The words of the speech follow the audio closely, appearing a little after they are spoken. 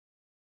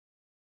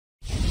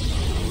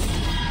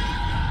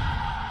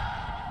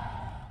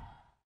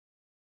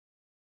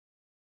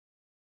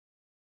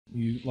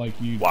You trade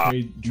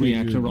your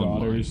Reactor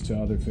daughters online.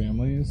 to other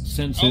families.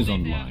 Sensors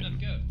Only online. random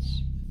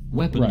goats.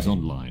 Weapons Right.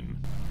 online.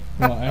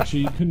 Well,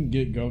 actually, you couldn't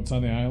get goats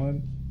on the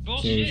island.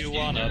 Bullshit. So dude,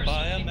 wanna there are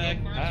buy so a many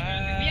goat farms around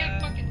here. We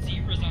have fucking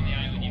zebras on the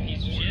island, you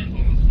piece of shit.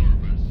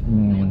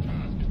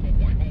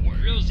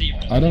 Real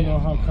zebras. I don't know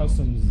how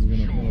Customs is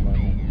gonna feel about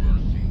it.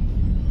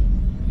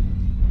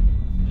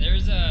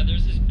 There's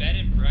this bed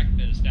and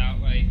breakfast out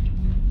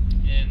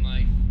in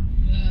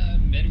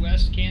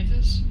Midwest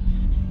Kansas,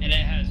 and it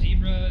has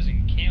zebras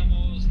and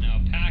camels and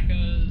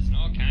alpacas and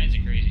all kinds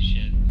of crazy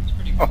shit. It's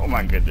pretty cool. Oh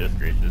my goodness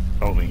gracious.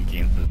 Totally in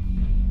Kansas.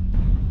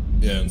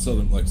 Yeah, in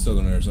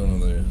southern Arizona,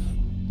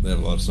 they have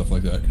a lot of stuff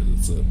like that because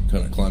it's a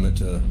kind of climate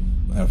to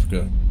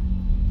Africa.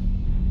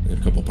 They have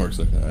a couple parks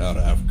like that out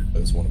of Africa.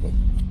 Is one of them.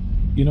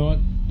 You know what?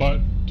 But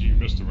do you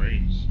miss the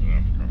rains in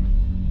Africa?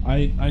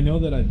 I know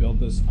that I built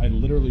this. I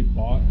literally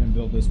bought and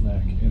built this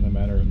mech in a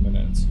matter of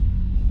minutes.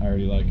 I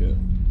already like it.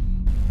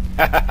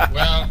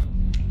 Well,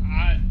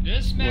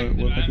 this mech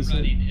What that I'm is it?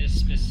 running is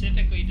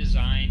specifically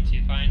designed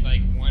to find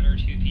like 1 or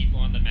 2 people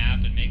on the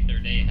map and make their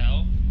day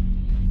hell.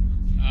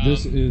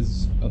 This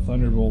is a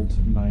Thunderbolt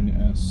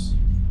 9S.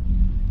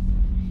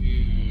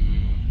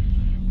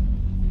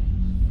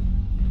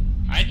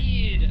 I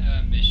need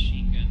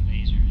machine gun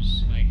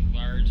lasers, like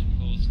large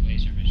pulse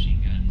laser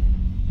machine gun,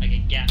 like a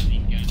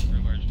Gatling gun for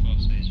large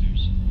pulse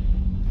lasers.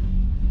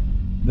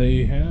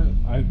 They have.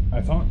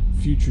 I thought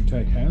Future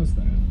Tech has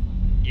that.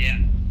 Yeah.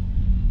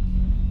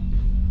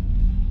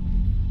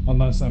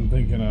 Unless I'm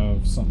thinking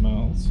of something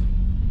else.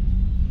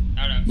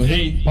 I don't know. But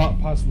hey,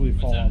 Possibly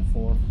What's Fallout that?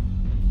 4.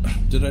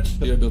 did I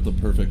tell you I built the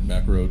perfect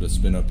macro to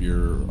spin up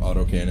your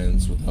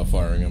autocannons without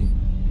firing them?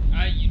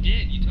 You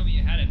did. You told me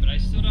you had it, but I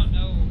still don't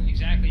know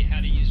exactly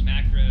how to use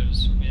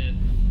macros with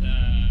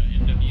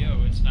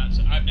MWO. It's not.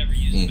 So, I've never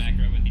used a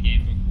macro with the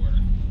game before.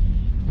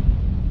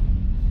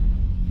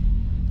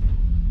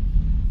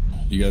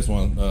 You guys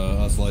want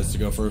Oslice to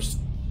go first?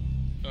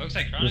 It looks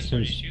like Chronic's Yes,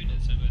 already please. shooting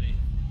at somebody.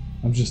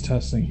 I'm just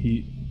testing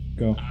heat.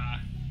 Go.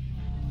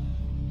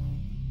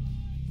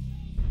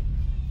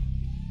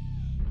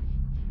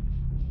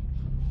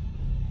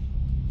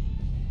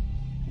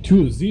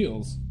 Two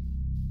Azeals.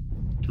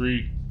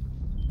 3,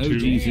 Oh 2,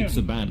 geez, it's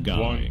a bad guy.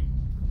 1.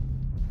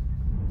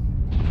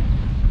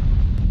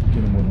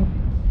 Get him, Widow.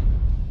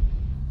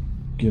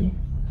 Get him.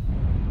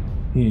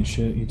 He ain't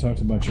shit. He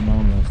talked about your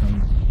mom last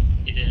night.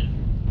 He did.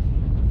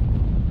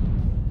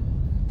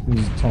 He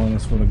was telling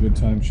us what a good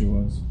time she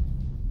was.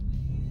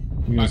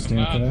 You gonna Fuck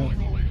stand for him that?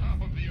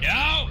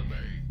 No!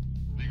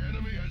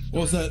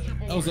 What was that?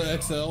 That was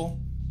an XL?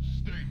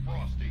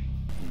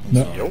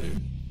 No. Sorry,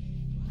 dude.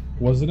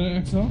 Was it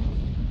an XL?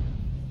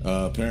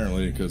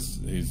 Apparently, because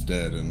he's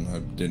dead, and I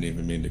didn't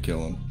even mean to kill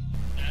him.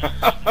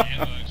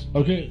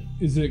 Okay,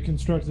 is it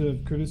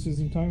constructive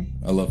criticism time?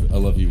 I love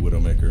you,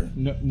 Widowmaker.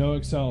 No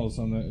XLs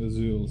on the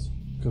Azules,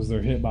 because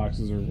their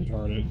hitboxes are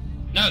retarded.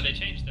 No, they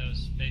changed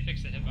those. They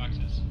fixed the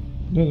hitboxes.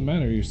 Doesn't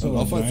matter, you're still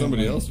I'll a find giant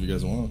somebody man. else if you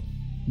guys want.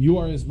 You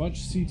are as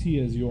much CT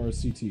as you are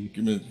CT.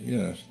 Give me,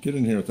 yeah, get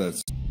in here with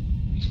that.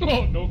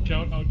 Oh, no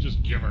countdown,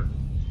 just give her.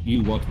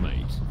 You what,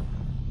 mate?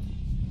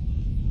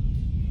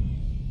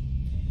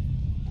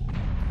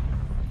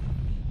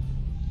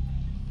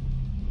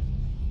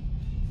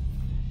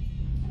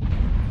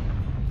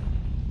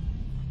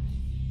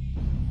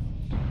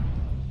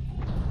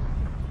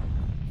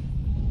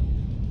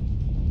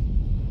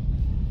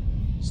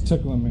 It's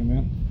tickling me,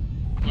 man.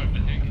 What, the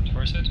thing?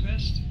 Torso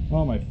twist?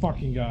 Oh my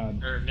fucking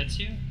god. Or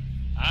Mitsu?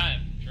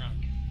 I'm drunk.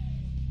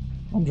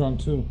 I'm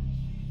drunk too.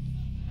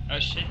 Oh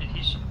shit, did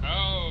he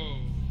oh.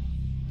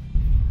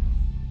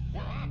 Oh,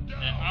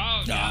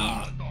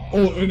 Ah.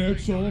 Oh, an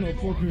XL and a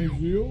fucking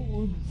Azul?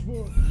 What the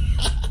fuck?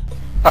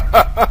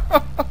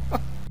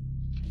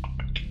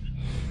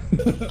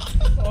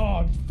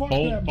 Oh, fuck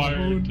Hold that fire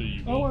moon. until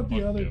you I want the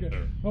fuck other me up guy.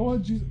 there. I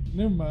want Jesus.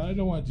 Never mind, I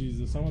don't want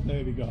Jesus. I want the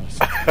Heavy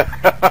Ghost.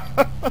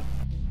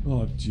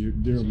 Oh,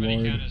 dear somebody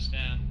Lord. count us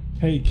down.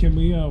 Hey, can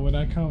we, when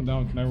I count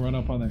down, can I run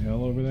up on the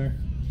hill over there?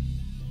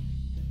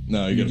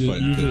 No, you gotta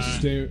fight. You just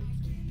stay.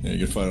 Yeah, you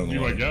gotta fight on the You,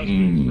 I water. guess,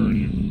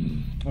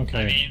 Okay.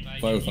 I mean,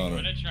 like, Fight if with you honor.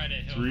 want to try to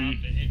hill 3,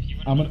 hop it, if you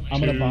want I'm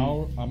to gonna Two.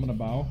 bow. I'm gonna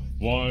bow.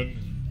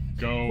 1,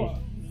 go.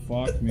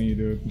 Fuck me,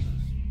 dude.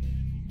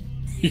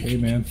 Hey,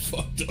 man.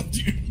 Fucked up,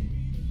 dude.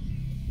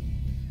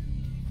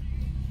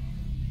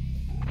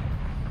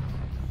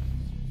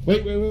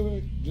 Wait.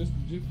 Just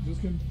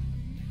kidding.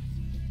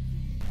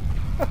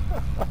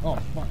 Oh,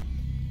 fuck.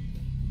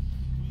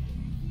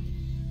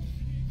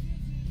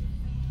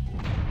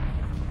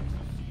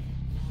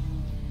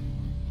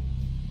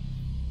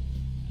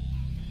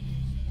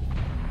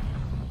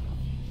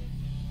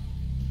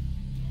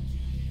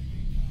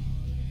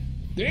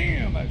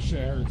 Damn, that shit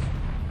hurts.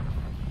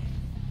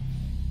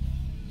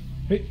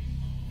 Hey.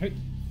 You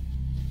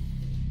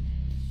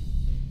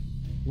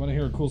want to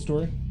hear a cool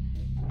story?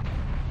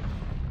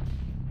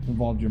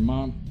 Involved your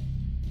mom.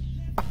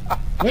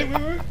 Wait.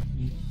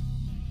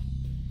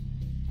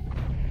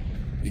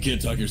 You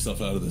can't talk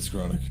yourself out of this,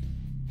 Chronic.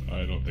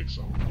 I don't think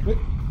so. Wait.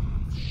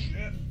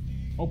 Shit.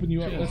 Open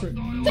you up. That's right.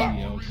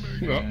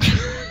 Yeah.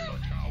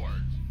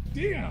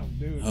 Damn,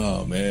 dude.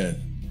 Oh man.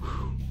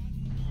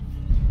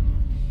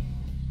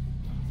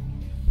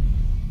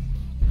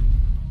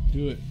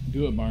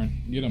 Do it, Barn.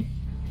 Get him.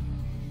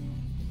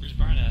 Where's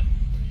Barn at?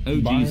 Oh,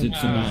 Barn- geez, it's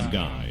a bad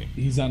guy.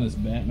 He's on his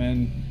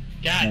Batman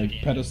God like damn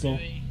it, pedestal,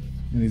 really?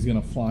 and he's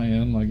gonna fly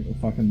in like a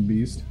fucking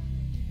beast.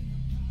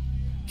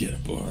 Get a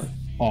bar.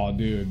 Oh,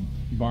 dude,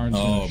 Barn's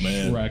Oh, gonna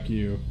man. wreck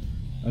you.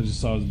 I just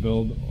saw his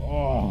build.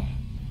 Oh,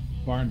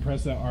 Barn,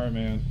 press that R,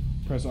 man.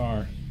 Press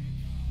R.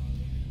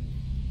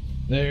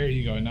 There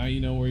you go. Now you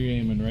know where you're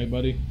aiming, right,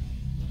 buddy?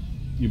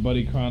 Your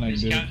buddy Chronic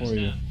Who's did it counting for us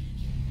you. down?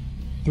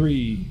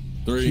 3,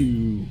 3.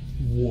 2,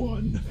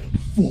 1,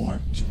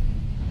 fart.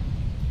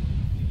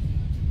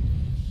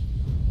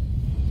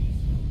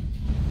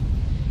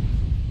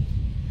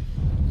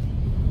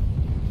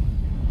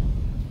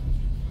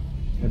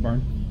 Hey,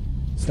 Barn.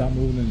 Stop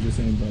moving and just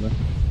aim, brother.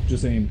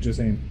 Just aim, just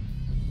aim.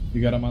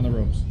 You got him on the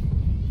ropes.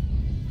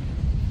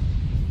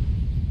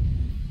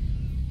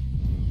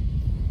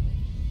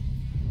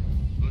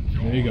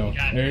 There you go.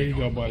 There you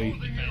go, buddy.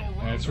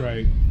 That's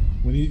right.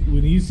 When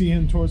you see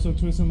him torso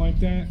twisting like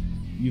that,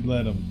 you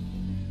let him.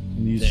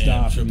 And you Damn,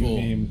 stop and you triple.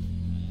 aim.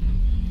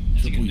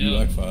 That's a Triple good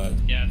build.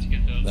 UX5. Yeah, it's a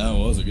good build. That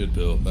was a good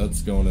build.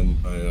 That's going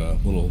in my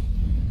little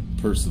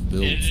purse of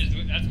builds.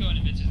 That's going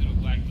in Mitch's little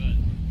black butt.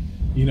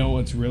 You know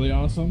what's really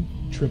awesome?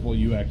 Triple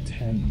UX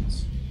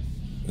 10s.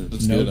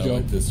 It's No good. I joke.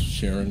 like this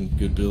sharing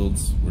good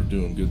builds. We're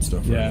doing good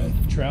stuff Yeah, right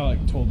now.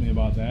 Tralek told me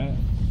about that.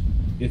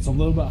 It's a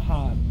little bit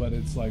hot, but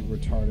it's like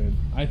retarded.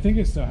 I think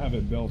I still have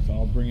it built.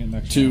 I'll bring it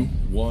next 2,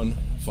 time. 1,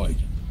 fight.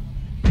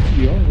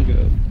 Yeah, look at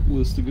a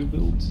list of good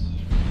builds.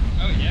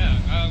 Oh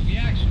yeah, we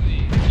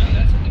actually, no,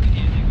 that's something we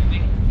need to do.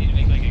 We need to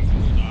make like a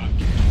Google Doc.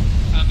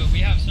 But we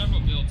have several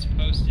builds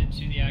posted to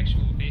the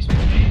actual Facebook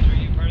page. Are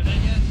you part of that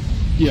yet?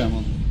 Yeah, I'm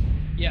on.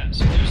 Yeah,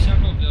 so there's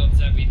several builds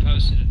that we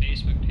post to the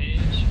Facebook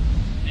page.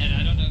 And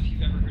I don't know if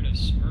you've ever heard of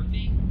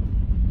Smurfy.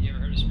 You ever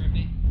heard of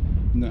Smurfy?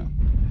 No.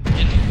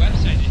 It's a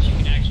website that you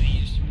can actually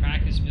use to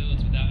practice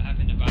builds without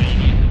having to buy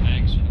any of the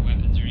mechs or the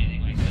weapons or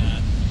anything like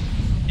that.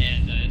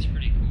 And it's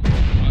pretty cool.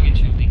 I'll get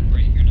you a link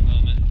right here in a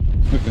moment.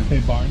 Okay. Hey,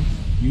 Barn,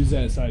 use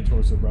that side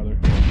torso, brother.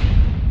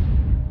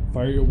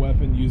 Fire your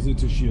weapon, use it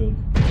to shield.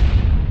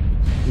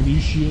 When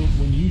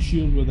you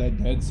shield with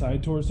that dead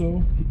side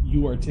torso,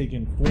 you are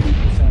taking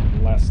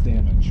 40% less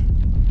damage.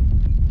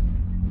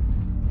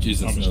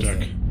 Jesus I'm knows stuck.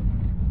 that.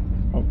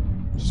 Oh,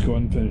 just go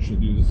ahead and finish it,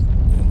 dude.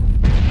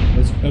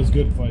 That was a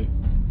good fight,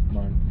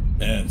 Barn.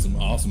 Man, some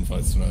awesome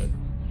fights tonight.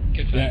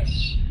 Good Yeah,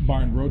 fights.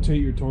 Barn,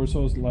 rotate your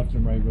torsos left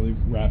and right really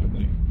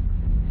rapidly.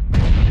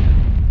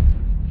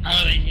 I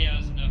don't think he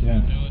has enough Yeah.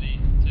 ability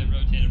to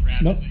rotate it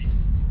rapidly.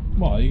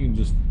 Well, you can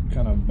just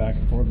kind of back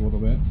and forth a little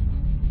bit.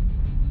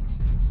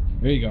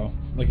 There you go.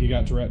 Like you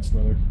got Tourette's,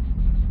 brother.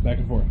 Back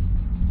and forth.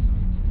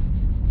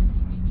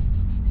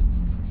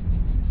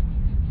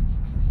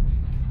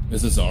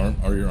 Is this arm?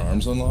 Are your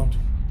arms unlocked?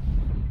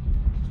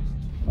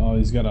 Oh,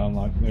 he's got to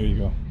unlock. There you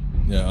go.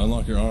 Yeah,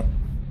 unlock your arm.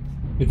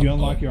 If you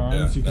unlock your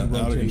arms, yeah, you can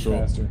out of rotate control.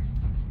 faster.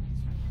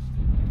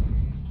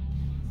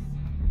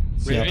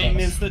 See how Rhythm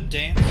fast- is the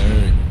dance.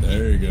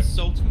 There you go.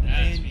 So to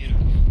That's me.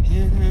 beautiful.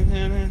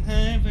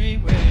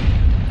 Everywhere.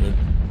 Good.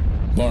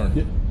 Barn.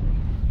 Yeah.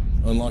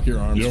 Unlock your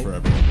arms Yep.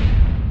 forever.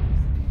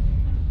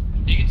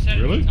 You can set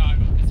it Really? to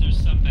toggle because there's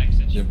some mechs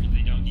that you Yep.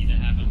 really don't need to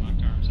have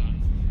unlocked arms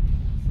on.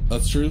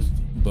 That's truth,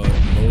 but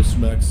most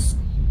mechs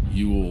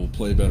you will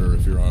play better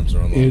if your arms are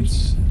unlocked.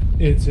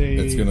 It's a.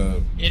 It's gonna.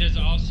 It is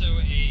also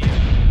a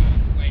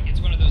like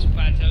it's one of those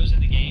plateaus in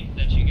the game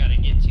that you got to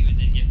get to and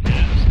then get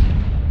past.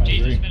 I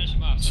Jesus, agree. finish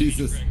him off. so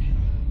Jesus. Frick.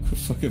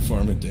 Fucking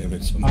farming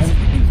damage on this.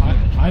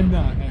 I'm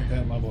not at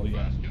that level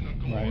yet,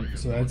 right?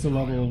 So that's a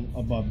level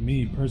above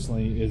me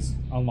personally. Is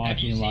Have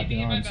unlocking you and seen locking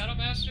me in my arms. Battle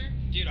Master?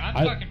 Dude, I'm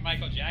I- fucking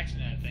Michael Jackson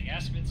at that thing.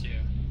 Ask Mitsu.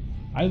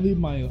 I leave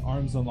my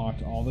arms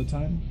unlocked all the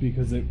time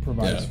because it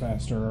provides Yeah.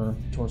 faster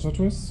torso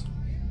twists.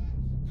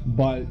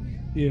 But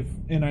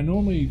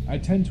I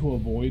tend to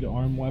avoid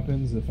arm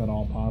weapons if at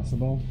all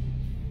possible.